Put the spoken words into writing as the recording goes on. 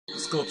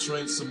go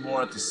train some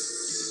more at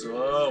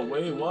the...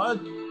 wait,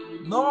 what?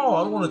 No,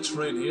 I don't want to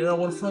train here. I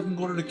want to fucking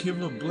go to the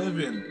Cave of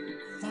Oblivion.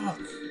 Fuck.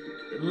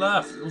 It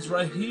left. It was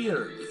right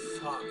here.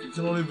 Fuck. You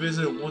can only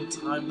visit it one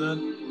time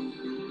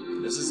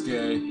then? This is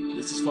gay.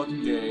 This is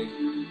fucking gay.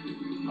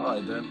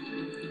 Alright then.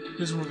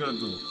 Here's what we're gonna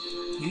do.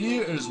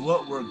 Here is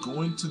what we're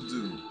going to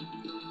do.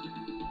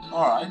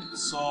 Alright,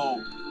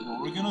 so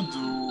what we're gonna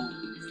do...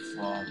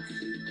 Fuck.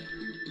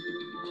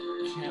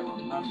 I can't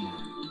remember.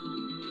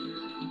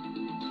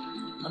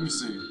 Let me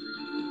see.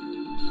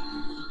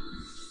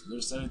 If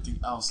there's anything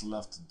else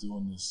left to do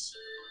in this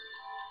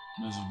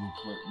miserable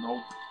place.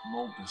 Nope.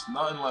 Nope. There's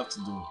nothing left to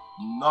do.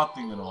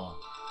 Nothing at all.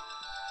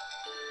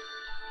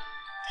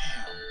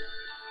 Damn.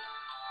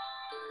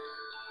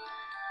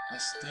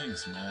 That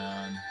stinks,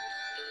 man.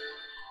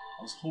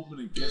 I was hoping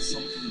to get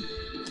something.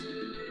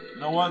 You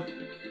know what?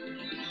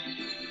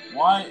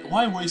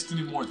 Why waste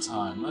any more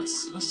time?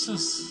 Let's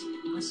just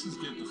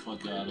get the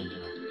fuck out of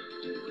here.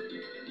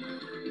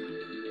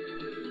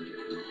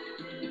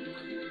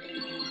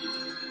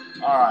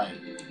 Alright,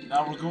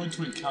 now we're going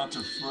to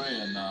encounter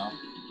Freya now.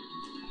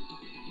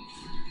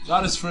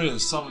 Goddess Freya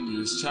has summoned you.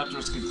 This chapter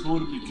is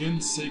concluded.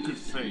 Begin sacred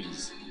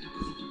phase.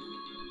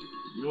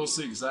 You will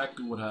see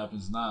exactly what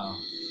happens now.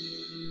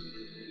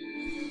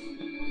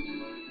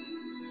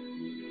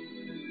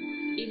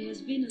 It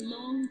has been a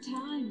long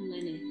time,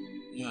 Lenneth.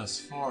 Yes,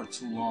 far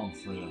too long,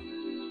 Freya.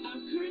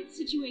 Our current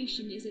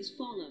situation is as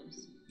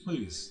follows.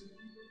 Please.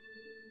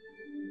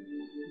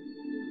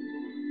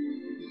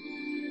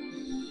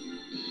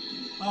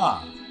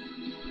 Ah,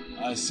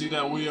 I see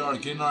that we are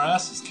getting our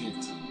asses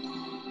kicked.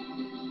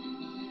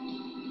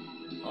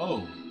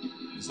 Oh,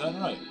 is that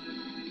right?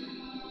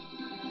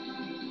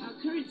 Our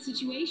current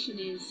situation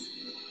is,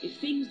 if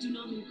things do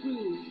not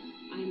improve,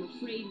 I am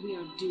afraid we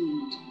are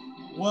doomed.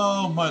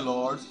 Well, my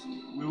lord,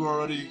 we were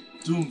already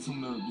doomed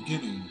from the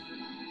beginning.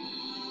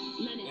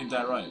 Lenneth, ain't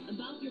that right?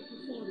 About your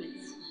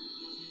performance,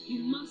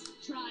 you must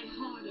try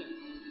harder.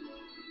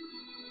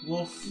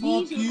 Well,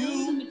 fuck These are you.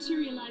 all the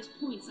materialized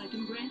points I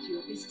can grant you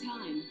at this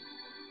time.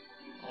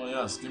 Oh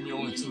yes, give me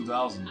only Lenneth,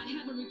 2,000. I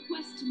have a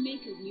request to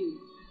make of you.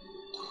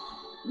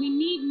 We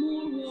need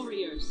more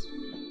warriors.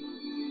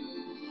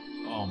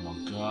 Oh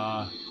my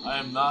god. I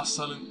am not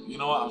selling. You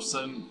know what? I'm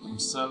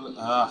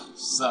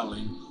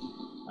selling.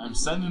 I'm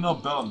sending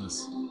up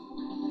Belness.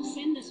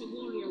 Send us a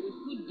warrior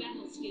with good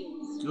battle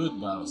skills.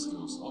 Good battle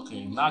skills.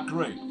 Okay, not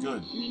great.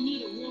 Good. We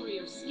need a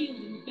warrior skilled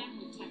in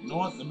battle tactics. You know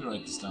what? Let me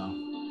write this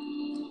down.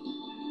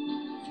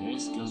 Okay,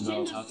 skilled in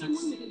battle Send us tactics.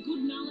 someone with a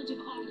good knowledge of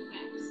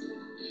artifacts.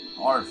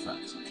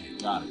 Artifacts. Okay,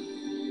 got it.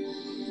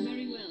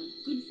 Very well.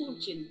 Good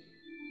fortune.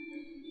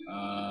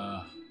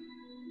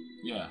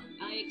 Yeah.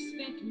 I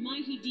expect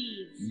mighty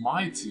deeds.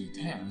 Mighty?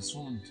 Damn, this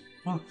woman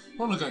don't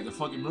look like a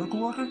fucking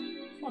miracle worker?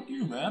 Fuck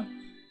you, man.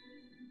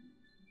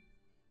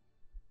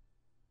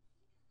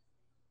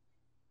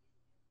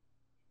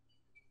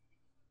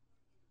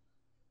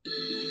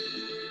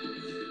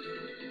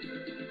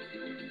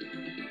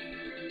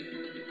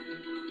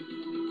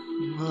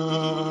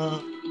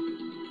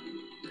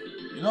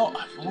 You know,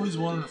 I've always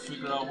wanted to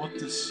figure out what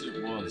this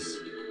shit was.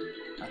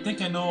 I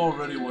think I know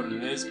already what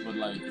it is, but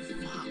like,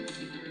 fuck.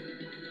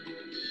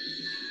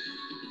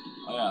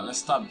 Oh yeah, let's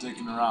stop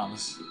dicking around.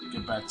 Let's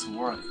get back to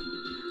work.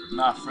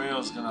 Nah,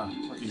 Freya's gonna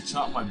fucking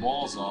chop my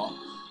balls off.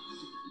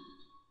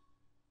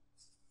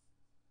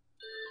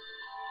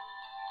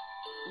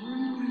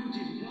 Arngrim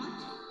did what?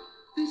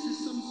 This is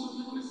some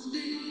sort of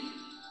mistake.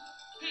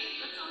 Hey,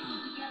 let's all go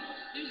together.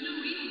 There's no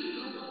reason to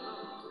go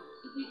alone.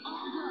 If we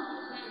all go,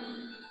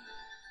 then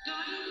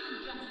dying for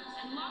justice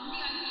and lofty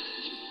ideas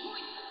is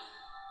pointless.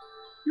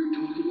 You're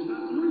talking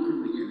about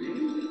Arngrim again,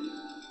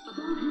 eh?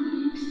 About him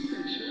being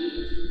special?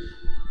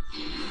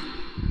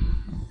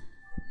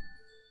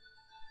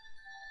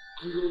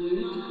 We will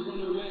not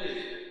run away.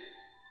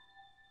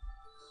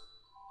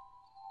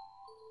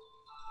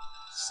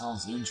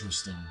 Sounds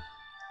interesting.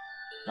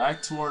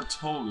 Back to our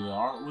Tolia,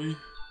 aren't we?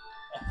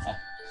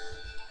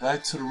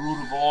 Back to the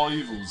root of all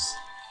evils.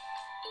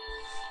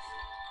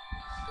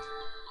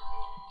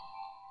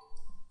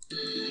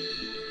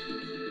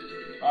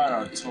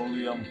 Alright,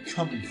 Artolia, I'm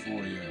coming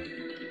for you.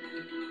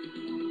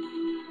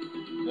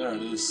 There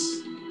it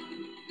is.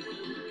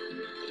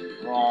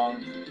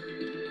 Wrong.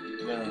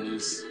 There it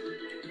is.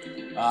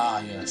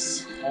 Ah,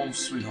 yes. Home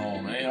sweet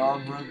home, eh,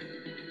 Arngrim?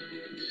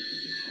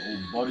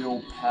 Old buddy,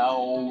 old pal,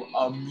 old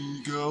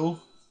amigo.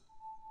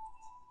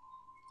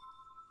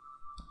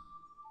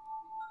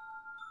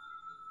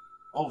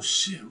 Oh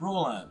shit,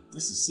 Roland,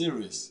 this is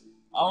serious.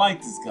 I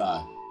like this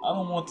guy. I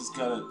don't want this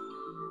guy to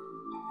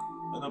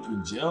end up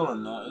in jail or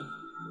nothing.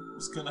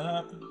 What's gonna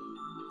happen?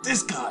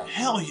 This guy,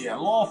 hell yeah,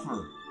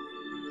 Lawfer.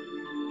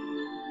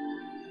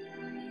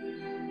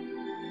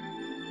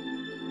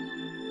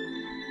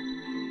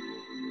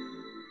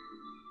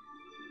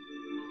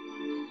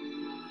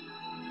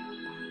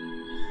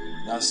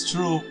 That's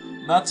true.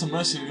 Not to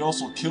mention he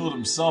also killed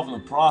himself in the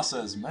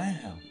process.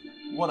 Man,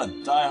 what a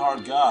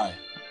die-hard guy.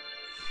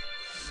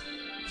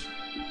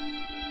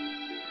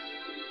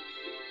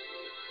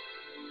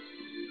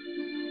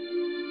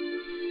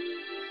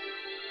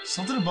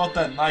 Something about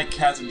that night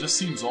captain just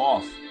seems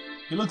off.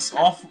 He looks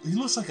off. He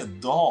looks like a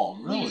doll,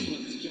 really.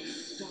 Let's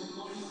just stop,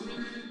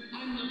 Arngrim.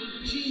 I'm not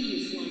a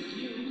genius like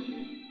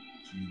you.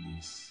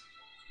 Genius.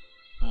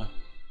 Huh.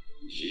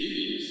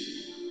 Genius?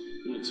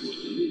 That's what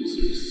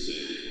losers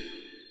say.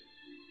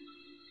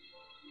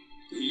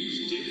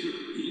 He's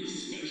different. He's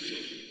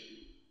special.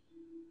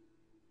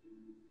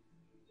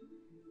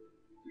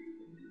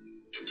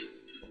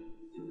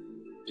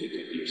 Pick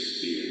up your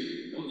spear.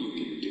 All you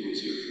can do is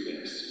your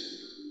best.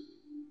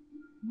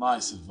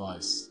 Nice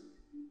advice.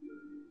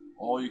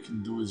 All you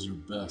can do is your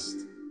best.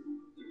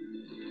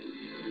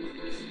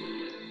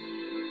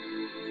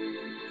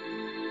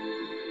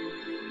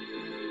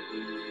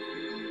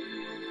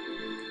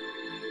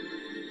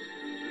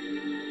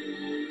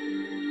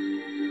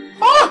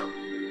 Ah!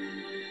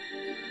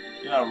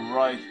 Yeah,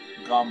 right.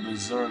 Gone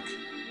berserk.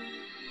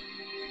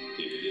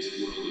 If this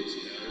world is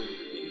hell,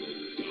 then the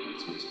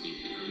gods must be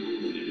kinder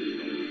than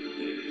everybody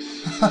thinks.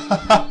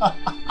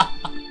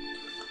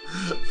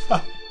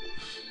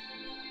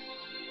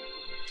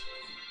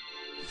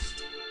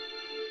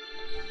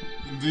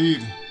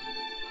 Indeed.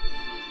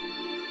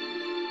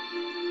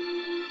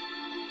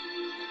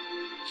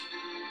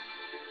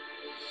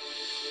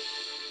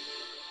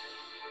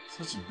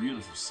 Such a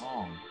beautiful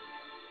song.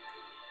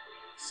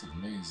 It's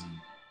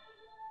amazing.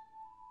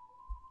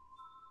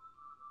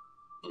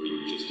 Are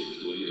you just a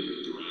blade of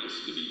grass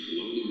to be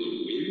blown in the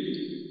wind?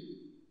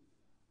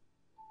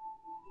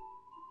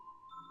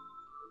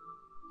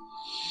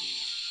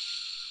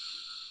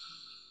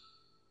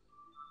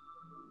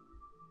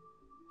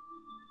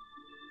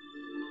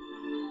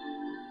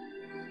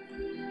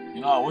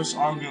 You know, I wish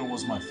Arngrim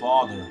was my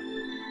father.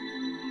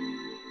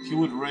 He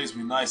would raise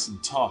me nice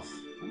and tough.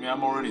 I mean,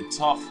 I'm already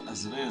tough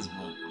as it is,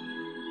 but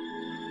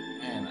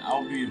man,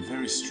 I'll be a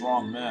very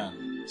strong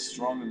man.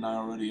 Stronger than I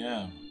already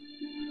am.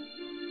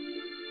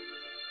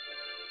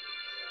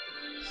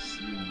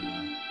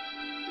 Celia.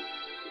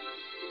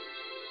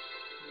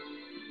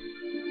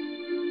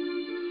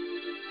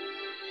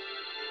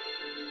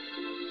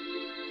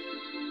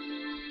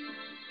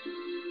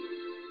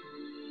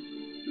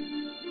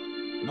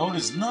 No, it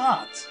is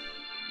not.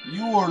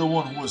 You are the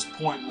one who is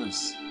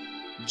pointless.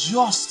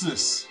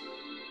 Justice.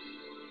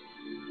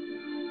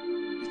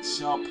 It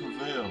shall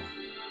prevail.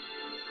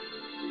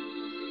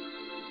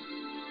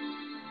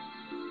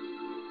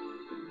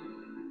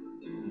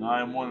 And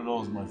I am one of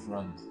those, my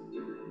friend.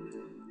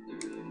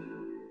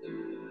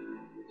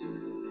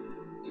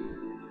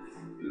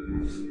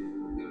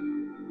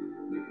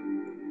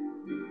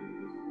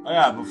 Oh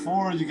yeah,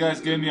 before you guys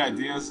get any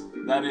ideas,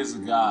 that is a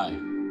guy.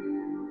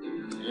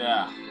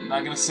 Yeah, I'm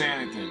not gonna say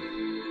anything.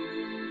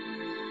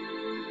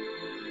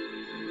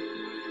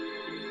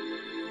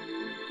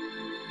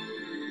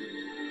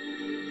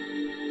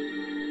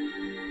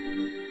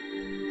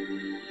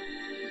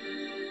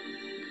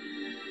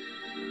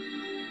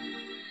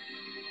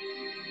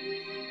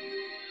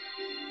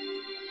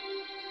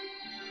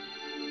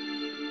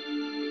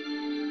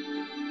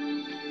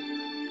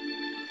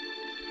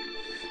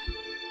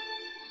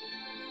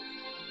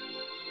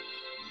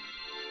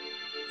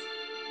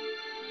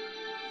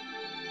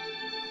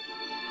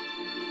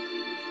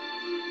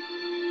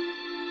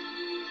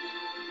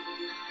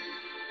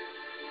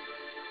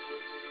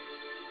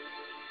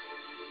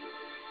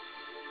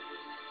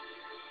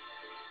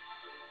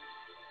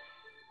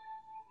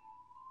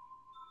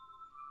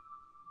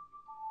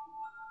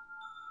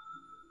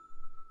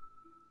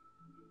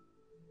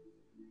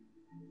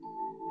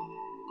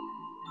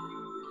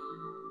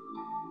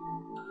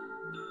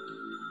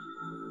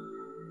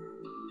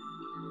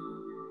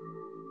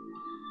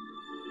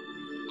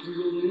 I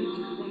will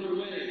not run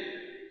away.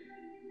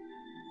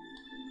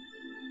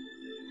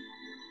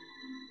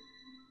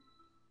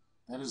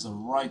 That is a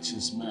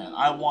righteous man.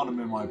 I want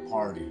him in my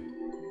party.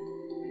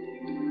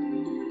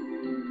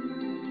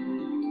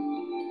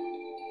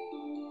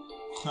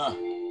 Huh.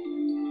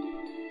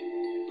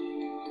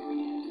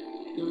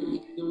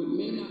 Though it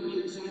may not be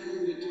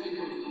exactly the type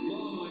of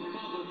law my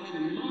father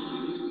had in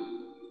mind.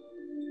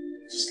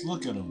 Just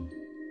look at him.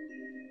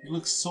 He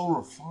looks so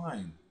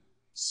refined,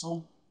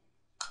 so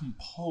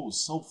composed,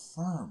 so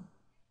firm.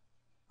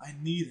 I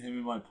need him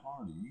in my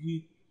party.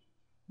 He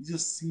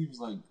just seems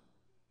like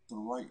the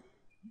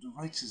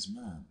righteous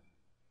man.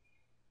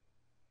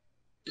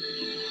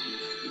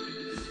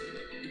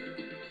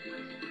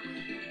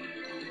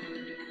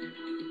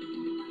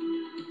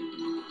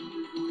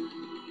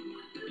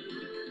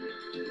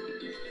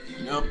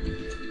 Yep.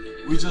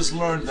 We just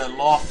learned that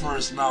Lawfer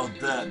is now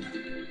dead.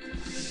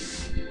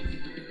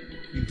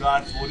 He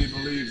died for what he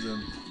believed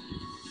in.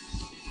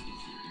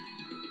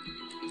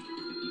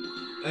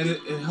 And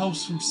it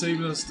helps from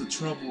saving us the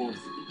trouble of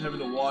having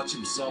to watch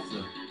him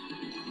suffer.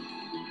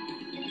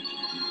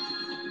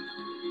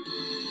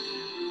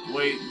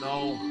 Wait,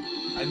 no.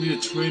 I need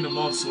to train him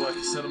up so I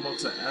can send him up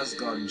to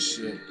Asgard and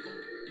shit.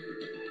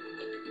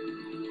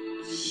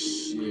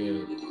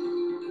 Shit.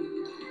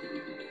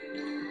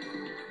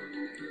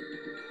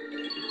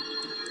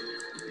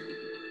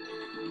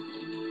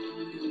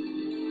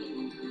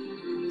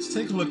 Let's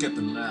take a look at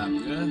the map,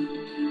 yeah?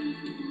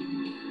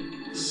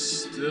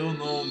 Still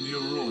no new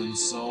ruins,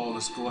 so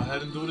let's go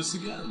ahead and do this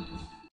again.